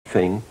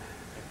thing.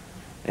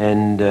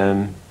 And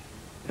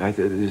I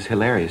thought it was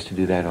hilarious to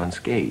do that on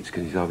skates,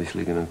 because he's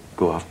obviously going to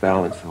go off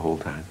balance the whole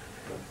time.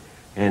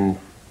 And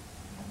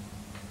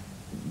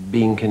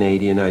being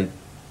Canadian, I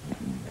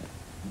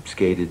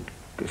skated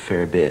a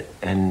fair bit,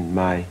 and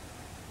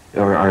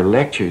our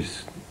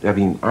lectures, I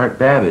mean, Art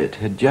Babbitt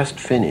had just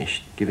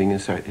finished giving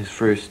us his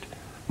first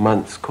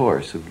month's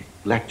course of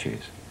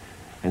lectures.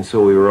 And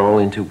so we were all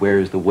into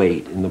where's the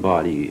weight in the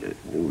body.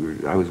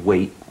 I was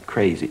weight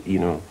crazy, you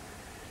know.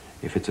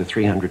 If it's a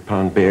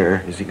 300-pound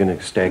bear, is he going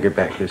to stagger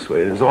back this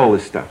way? There's all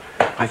this stuff.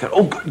 I thought,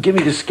 oh, good, give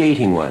me the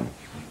skating one.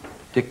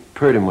 Dick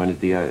Purdom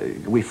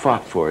wanted we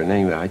fought for it, and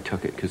anyway, I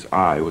took it because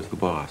I was the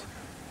boss.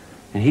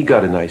 And he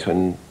got a nice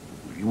one.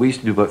 We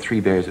used to do about 3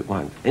 bears at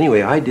once.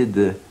 Anyway, I did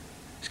the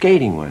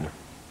skating one.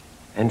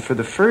 And for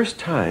the first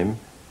time,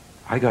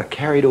 I got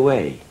carried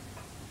away.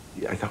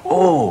 I thought,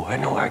 oh, I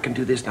know I can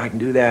do this and I can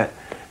do that.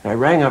 And I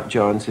rang up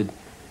John and said,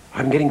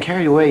 I'm getting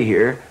carried away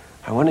here.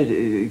 I wanted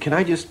to, can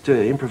I just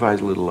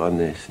improvise a little on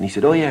this? And he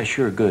said, oh yeah,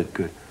 sure, good,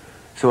 good.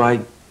 So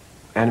I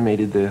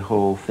animated the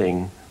whole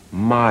thing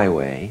my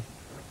way,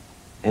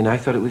 and I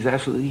thought it was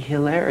absolutely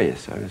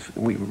hilarious.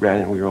 We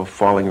ran it, we were all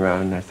falling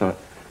around, and I thought,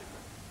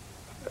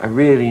 I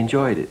really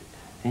enjoyed it.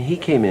 And he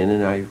came in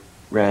and I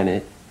ran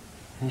it,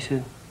 and he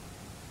said,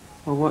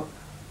 well, what?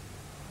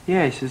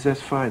 Yeah, he says,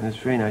 that's fine, that's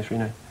very nice,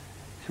 very nice.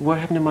 He said, what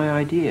happened to my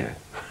idea?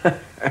 I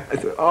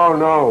said, oh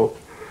no.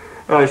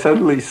 I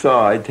suddenly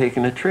saw I'd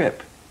taken a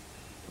trip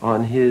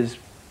on his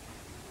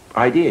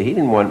idea. He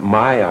didn't want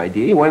my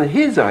idea, he wanted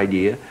his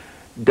idea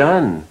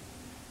done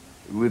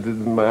with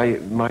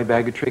my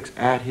bag of tricks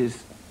at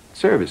his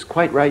service.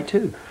 Quite right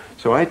too.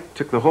 So I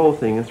took the whole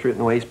thing and threw it in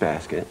the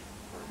wastebasket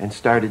and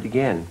started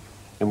again.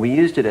 And we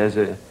used it as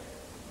it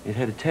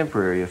had a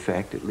temporary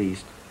effect at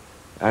least.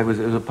 It was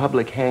a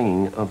public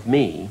hanging of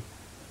me,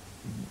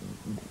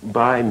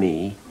 by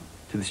me,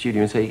 to the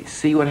studio and say,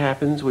 see what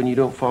happens when you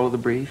don't follow the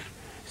brief?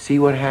 See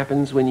what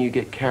happens when you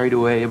get carried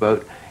away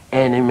about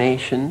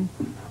animation?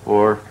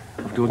 Or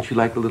don't you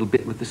like a little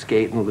bit with the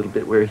skate and a little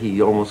bit where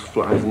he almost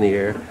flies in the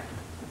air?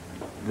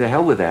 The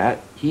hell with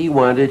that. He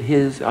wanted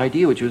his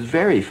idea, which was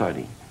very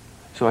funny.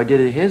 So I did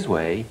it his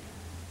way,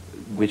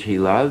 which he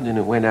loved, and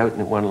it went out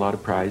and it won a lot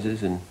of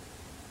prizes, and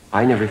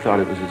I never thought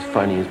it was as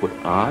funny as what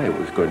I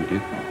was going to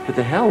do. But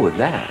the hell with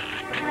that.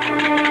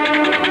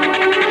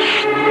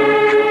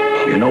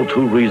 You know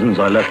 2 reasons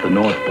I left the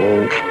North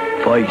Pole?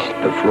 First,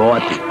 the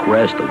fraud, the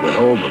crest, the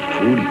withhold, the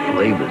fruity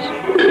flavors.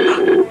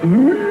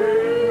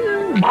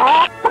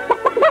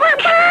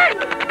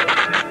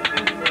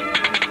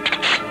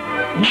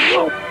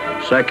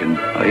 Second,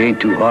 I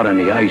ain't too hot on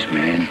the ice,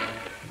 man.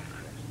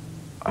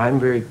 I'm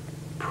very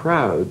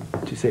proud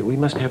to say we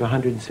must have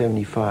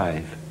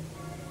 175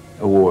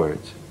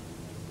 awards,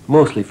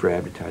 mostly for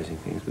advertising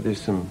things, but there's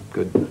some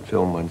good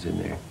film ones in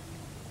there.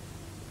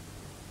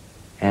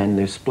 And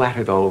they're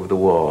splattered all over the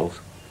walls.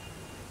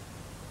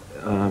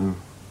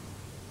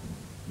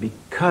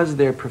 Because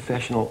they're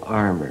professional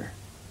armor.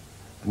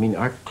 I mean,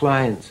 our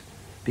clients,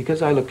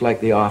 because I looked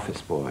like the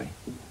office boy,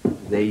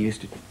 I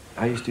used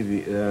to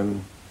be,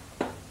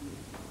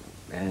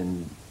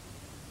 and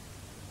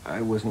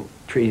I wasn't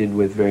treated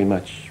with very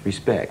much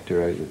respect,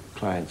 or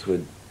clients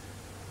would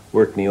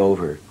work me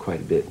over quite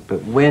a bit.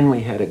 But when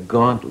we had a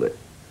gauntlet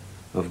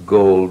of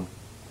gold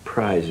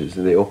prizes,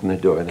 and they open the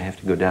door and they have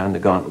to go down the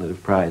gauntlet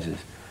of prizes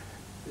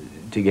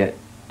to get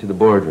to the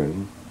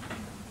boardroom,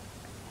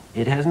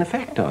 it has an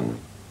effect on them.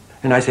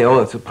 And I say, oh,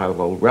 it's a pile of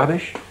old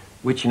rubbish,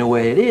 which in a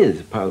way it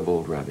is a pile of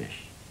old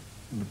rubbish.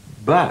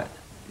 But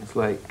it's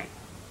like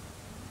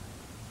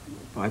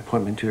my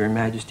appointment to Her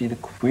Majesty the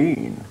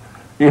Queen.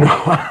 You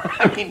know,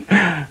 I mean,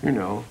 you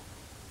know,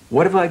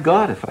 what have I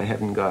got if I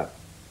haven't got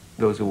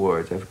those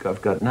awards?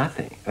 I've got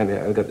nothing. I mean,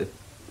 I've got the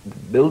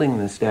building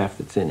and the staff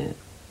that's in it.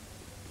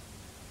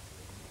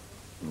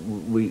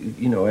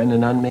 You know, and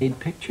an unmade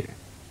picture.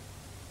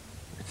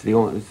 It's the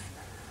only.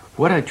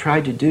 What I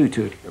tried to do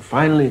to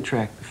finally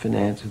attract the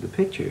finance of the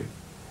picture,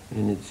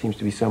 and it seems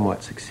to be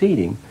somewhat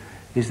succeeding,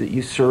 is that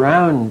you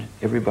surround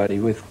everybody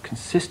with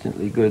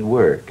consistently good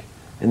work,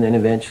 and then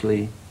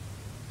eventually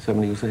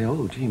somebody will say,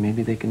 oh, gee,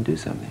 maybe they can do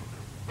something.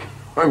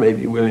 Or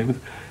maybe Williams,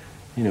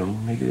 you know,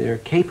 maybe they're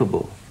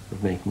capable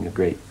of making a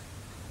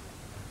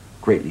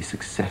greatly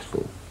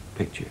successful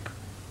picture.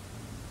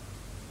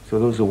 So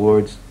those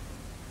awards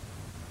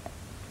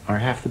are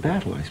half the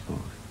battle, I suppose.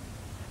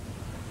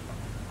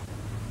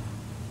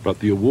 But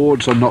the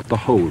awards are not the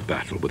whole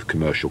battle with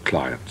commercial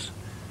clients.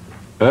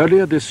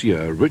 Earlier this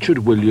year, Richard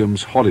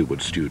Williams'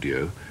 Hollywood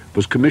studio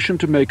was commissioned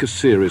to make a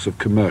series of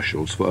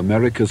commercials for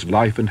America's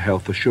life and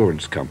health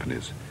assurance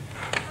companies.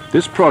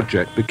 This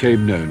project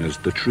became known as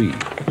The Tree.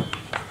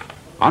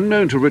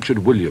 Unknown to Richard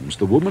Williams,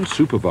 the woman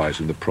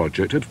supervising the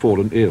project had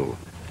fallen ill,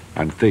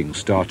 and things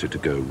started to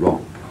go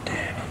wrong.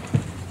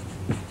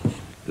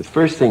 The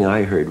first thing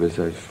I heard was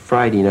a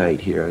Friday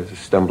night here. I was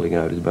stumbling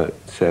out at about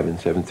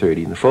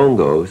 7:30, and the phone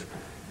goes,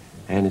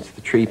 and it's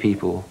the Tree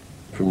people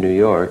from New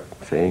York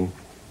saying,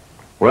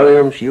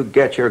 Williams, you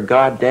get your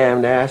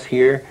goddamned ass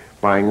here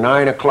by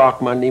 9 o'clock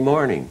Monday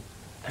morning.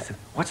 I said,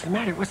 what's the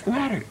matter? What's the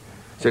matter?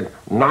 I said,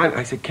 9.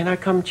 I said, can I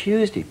come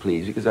Tuesday,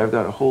 please? Because I've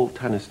got a whole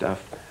ton of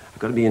stuff. I've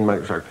got to be in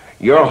my...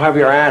 You'll have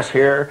your ass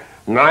here,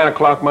 9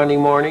 o'clock Monday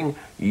morning.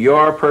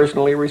 You're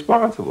personally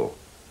responsible.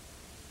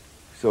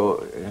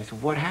 So I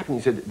said, what happened?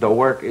 He said, the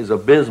work is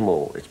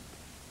abysmal. It's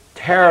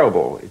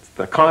terrible.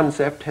 The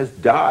concept has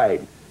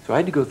died. So I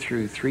had to go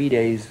through 3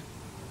 days,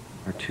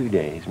 or 2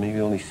 days, maybe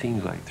it only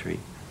seems like 3.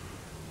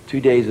 2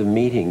 days of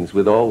meetings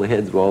with all the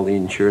heads of all the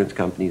insurance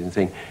companies and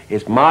saying,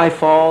 it's my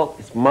fault,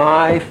 it's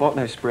my fault. And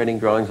they're spreading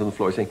drawings on the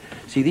floor saying,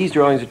 see, these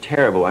drawings are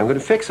terrible. I'm going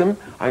to fix them.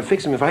 I'll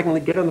fix them. If I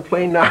can get on the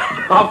plane now,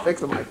 I'll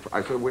fix them.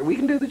 I said, we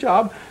can do the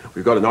job.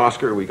 We've got an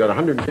Oscar. We've got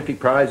 150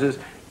 prizes.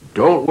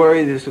 Don't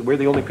worry, we're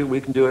the only people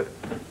who can do it.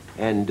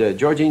 And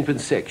Georgine's been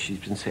sick. She's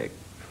been sick.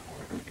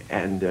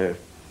 And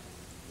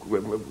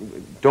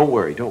don't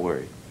worry, don't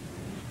worry.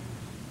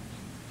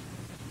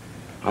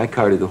 I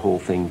carted the whole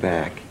thing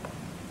back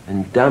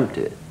and dumped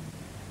it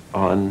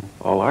on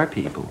all our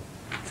people.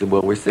 I said,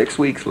 well, we're 6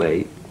 weeks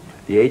late.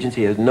 The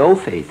agency has no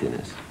faith in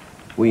us.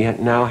 We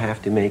now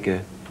have to make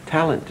a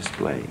talent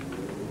display,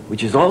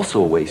 which is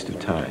also a waste of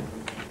time,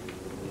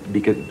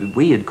 because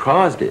we had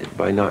caused it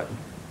by not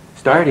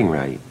starting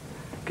right,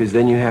 because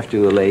then you have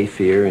to allay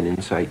fear and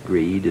incite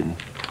greed and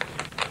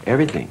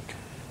everything.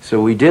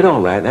 So we did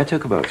all that. That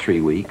took about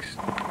 3 weeks.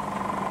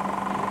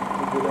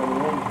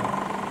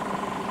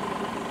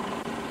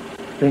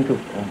 Think of...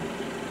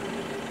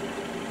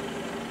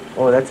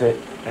 Oh, that's it.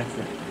 That's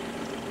it.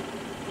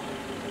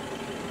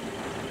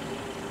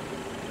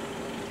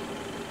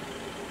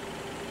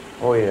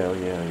 Oh, yeah, oh,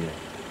 yeah, oh, yeah.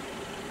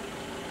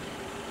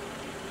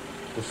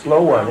 The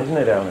slow one, isn't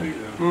it,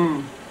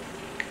 Alan?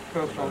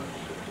 First one.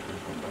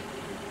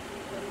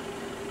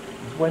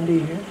 Is Wendy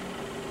here?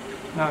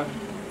 No.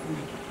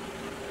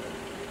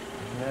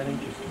 Isn't that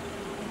interesting?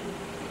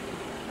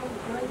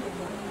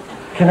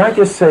 Can I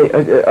just say,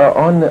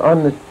 on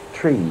the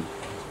tree,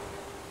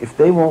 if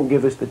they won't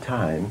give us the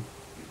time,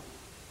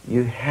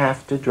 you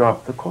have to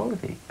drop the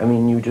quality. I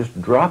mean, you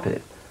just drop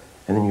it,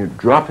 and then you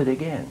drop it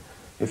again.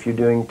 If you're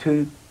doing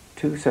two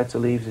sets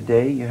of leaves a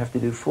day, you have to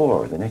do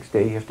 4. The next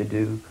day you have to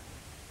do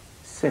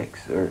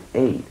 6 or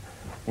 8,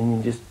 and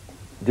you just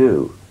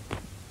do.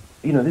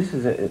 You know, this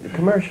is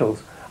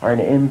commercials are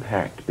an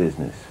impact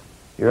business.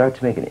 You're out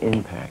to make an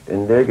impact,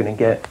 and they're going to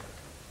get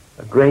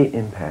a great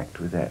impact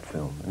with that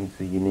film. I mean,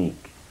 it's a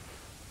unique,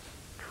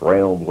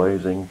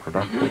 trailblazing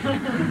production.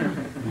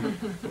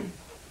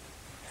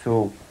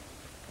 So,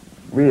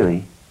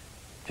 really,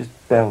 just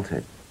belt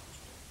it.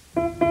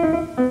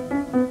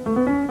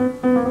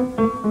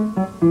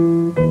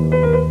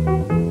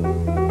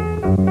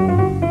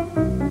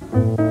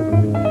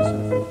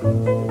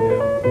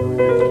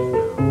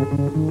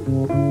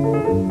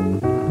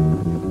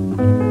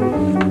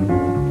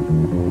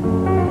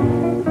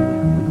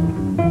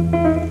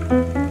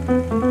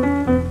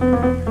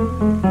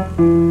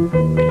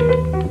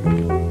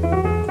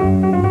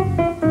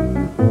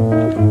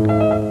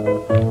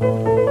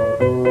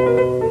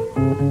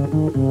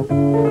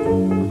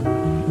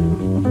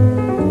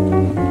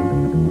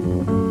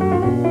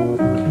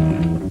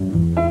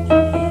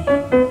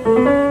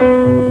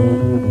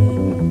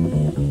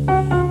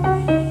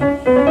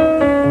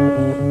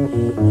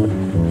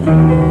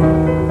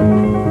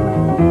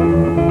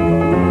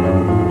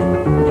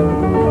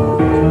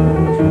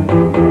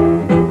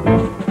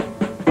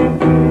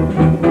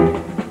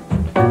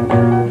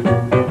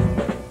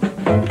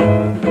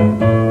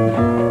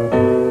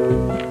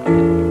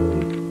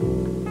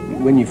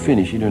 When you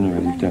finish, you don't know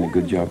whether you've done a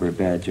good job or a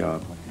bad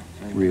job,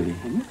 really.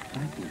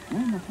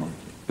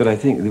 But I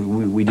think that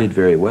we did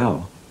very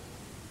well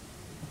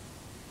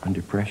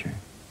under pressure.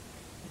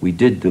 We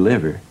did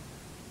deliver,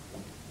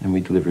 and we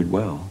delivered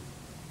well.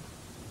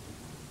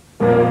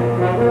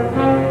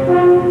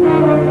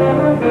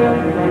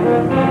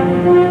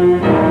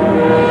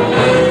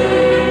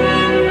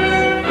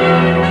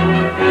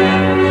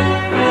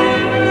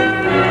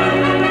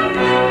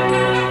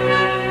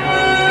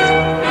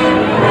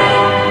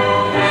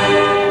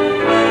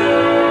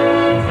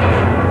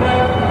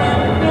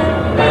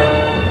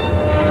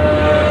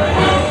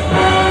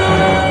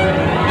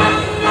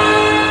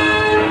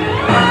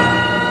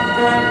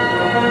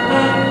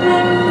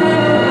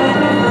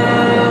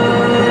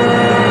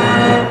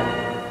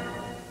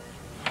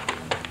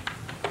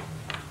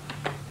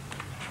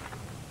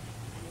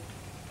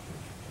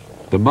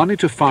 The money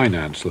to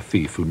finance The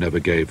Thief Who Never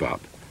Gave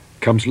Up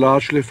comes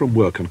largely from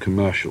work on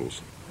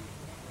commercials.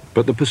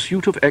 But the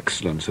pursuit of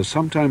excellence has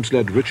sometimes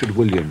led Richard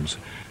Williams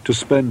to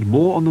spend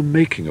more on the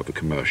making of a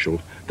commercial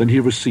than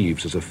he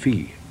receives as a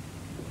fee.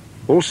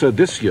 Also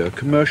this year,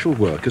 commercial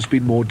work has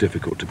been more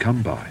difficult to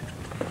come by.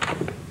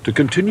 To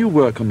continue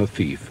work on The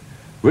Thief,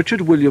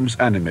 Richard Williams'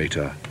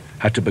 animator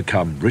had to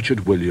become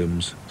Richard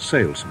Williams'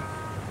 salesman.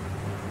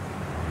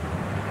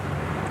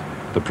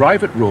 The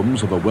private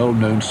rooms of a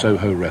well-known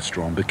Soho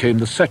restaurant became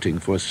the setting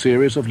for a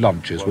series of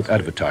lunches with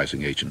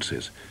advertising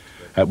agencies,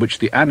 at which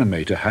the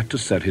animator had to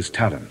sell his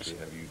talents.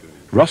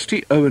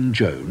 Rusty Owen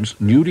Jones,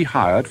 newly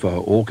hired for her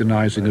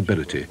organising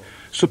ability,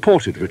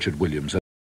 supported Richard Williams